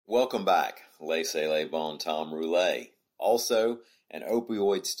Welcome back. Laissez-les bon temps roulette. Also, an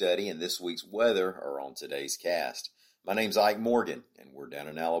opioid study and this week's weather are on today's cast. My name's Ike Morgan, and we're down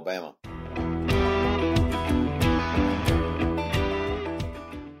in Alabama.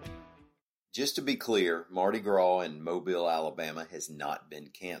 Just to be clear, Mardi Gras in Mobile, Alabama has not been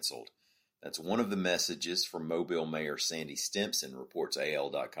canceled. That's one of the messages from Mobile Mayor Sandy Stimpson, reports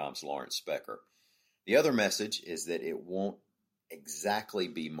AL.com's Lawrence Specker. The other message is that it won't exactly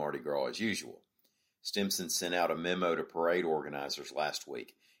be Mardi Gras as usual. Stimpson sent out a memo to parade organizers last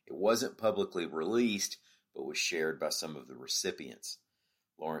week. It wasn't publicly released, but was shared by some of the recipients.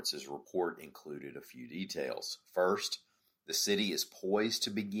 Lawrence's report included a few details. First, the city is poised to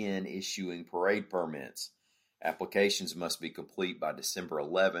begin issuing parade permits. Applications must be complete by December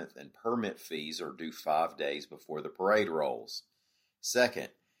 11th, and permit fees are due 5 days before the parade rolls. Second,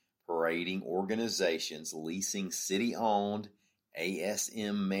 parading organizations leasing city-owned,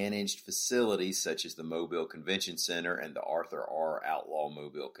 ASM-managed facilities such as the Mobile Convention Center and the Arthur R. Outlaw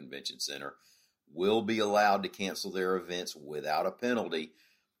Mobile Convention Center will be allowed to cancel their events without a penalty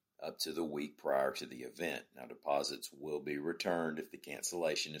up to the week prior to the event. Now, deposits will be returned if the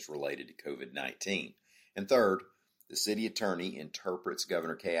cancellation is related to COVID-19. And third, the city attorney interprets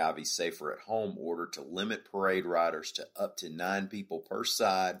Governor Kay Ivey's Safer at Home order to limit parade riders to up to 9 people per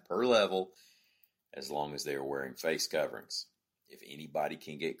side, per level, as long as they are wearing face coverings. If anybody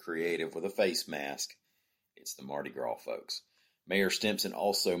can get creative with a face mask, it's the Mardi Gras folks. Mayor Stimpson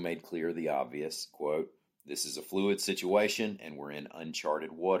also made clear the obvious, quote, "This is a fluid situation and we're in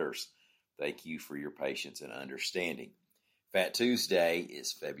uncharted waters. Thank you for your patience and understanding." Fat Tuesday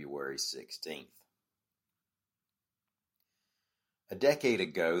is February 16th. A decade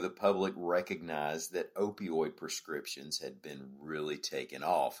ago, the public recognized that opioid prescriptions had been really taken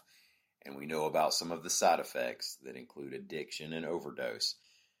off, and we know about some of the side effects that include addiction and overdose.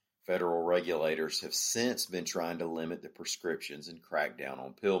 Federal regulators have since been trying to limit the prescriptions and crack down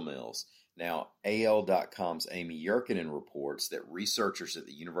on pill mills. Now, AL.com's Amy Yerkinen reports that researchers at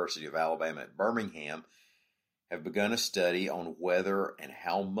the University of Alabama at Birmingham have begun a study on whether and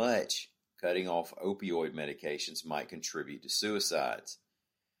how much cutting off opioid medications might contribute to suicides.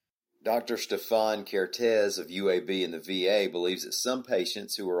 Dr. Stefan Kertész of UAB and the VA believes that some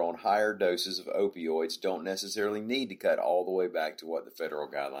patients who are on higher doses of opioids don't necessarily need to cut all the way back to what the federal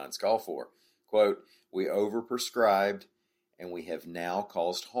guidelines call for. Quote, "We overprescribed and we have now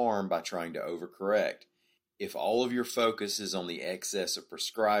caused harm by trying to overcorrect. If all of your focus is on the excess of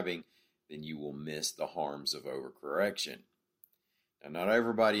prescribing, then you will miss the harms of overcorrection." Now, not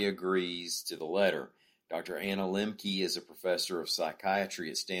everybody agrees to the letter. Dr. Anna Lemke is a professor of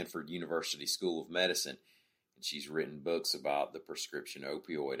psychiatry at Stanford University School of Medicine, and she's written books about the prescription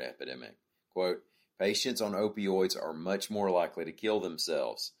opioid epidemic. Quote, "Patients on opioids are much more likely to kill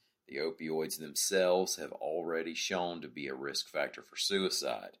themselves. The opioids themselves have already shown to be a risk factor for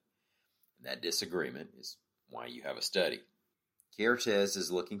suicide." And that disagreement is why you have a study. Kertész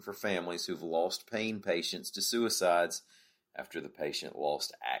is looking for families who've lost pain patients to suicides after the patient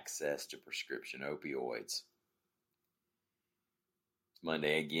lost access to prescription opioids. It's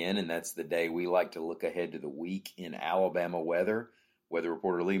Monday again, and that's the day we like to look ahead to the week in Alabama weather. Weather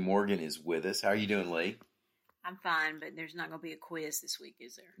reporter Lee Morgan is with us. How are you doing, Lee? I'm fine, but there's not going to be a quiz this week,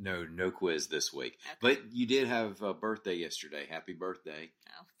 is there? No quiz this week. Okay. But you did have a birthday yesterday. Happy birthday.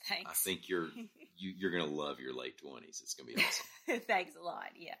 Oh, thanks. I think you're going to love your late 20s. It's going to be awesome. Thanks a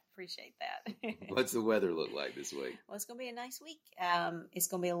lot. Yeah, appreciate that. What's the weather look like this week? Well, it's going to be a nice week. It's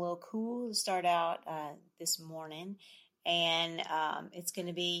going to be a little cool to start out this morning. And it's going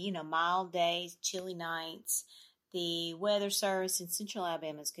to be, mild days, chilly nights. The weather service in central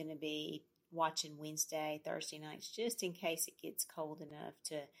Alabama is going to be watching Wednesday, Thursday nights, just in case it gets cold enough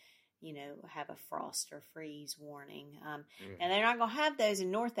to, have a frost or freeze warning. And they're not going to have those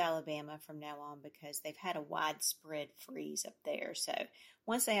in North Alabama from now on because they've had a widespread freeze up there. So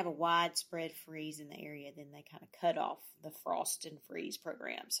once they have a widespread freeze in the area, then they kind of cut off the frost and freeze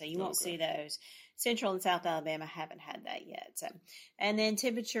program. So you won't see those. Central and South Alabama haven't had that yet. So, and then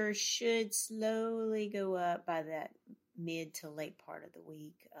temperatures should slowly go up by that mid to late part of the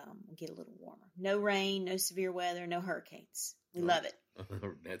week. We'll get a little warmer. No rain, no severe weather, no hurricanes. We love it.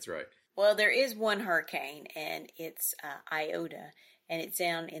 That's right. Well, there is one hurricane, and it's Iota, and it's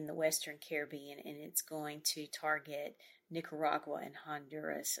down in the Western Caribbean, and it's going to target Nicaragua and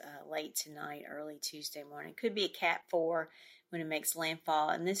Honduras late tonight, early Tuesday morning. Could be a Cat 4 when it makes landfall,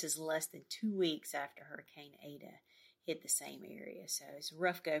 and this is less than 2 weeks after Hurricane Ada hit the same area. So it's a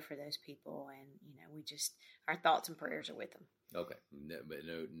rough go for those people, and our thoughts and prayers are with them. Okay,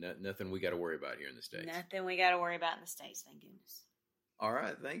 but nothing we got to worry about here in the States. Nothing we got to worry about in the States, thank goodness. All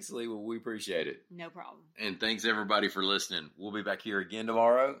right. Thanks, Lee. Well, we appreciate it. No problem. And thanks, everybody, for listening. We'll be back here again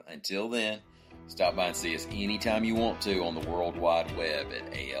tomorrow. Until then, stop by and see us anytime you want to on the World Wide Web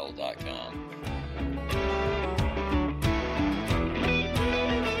at al.com.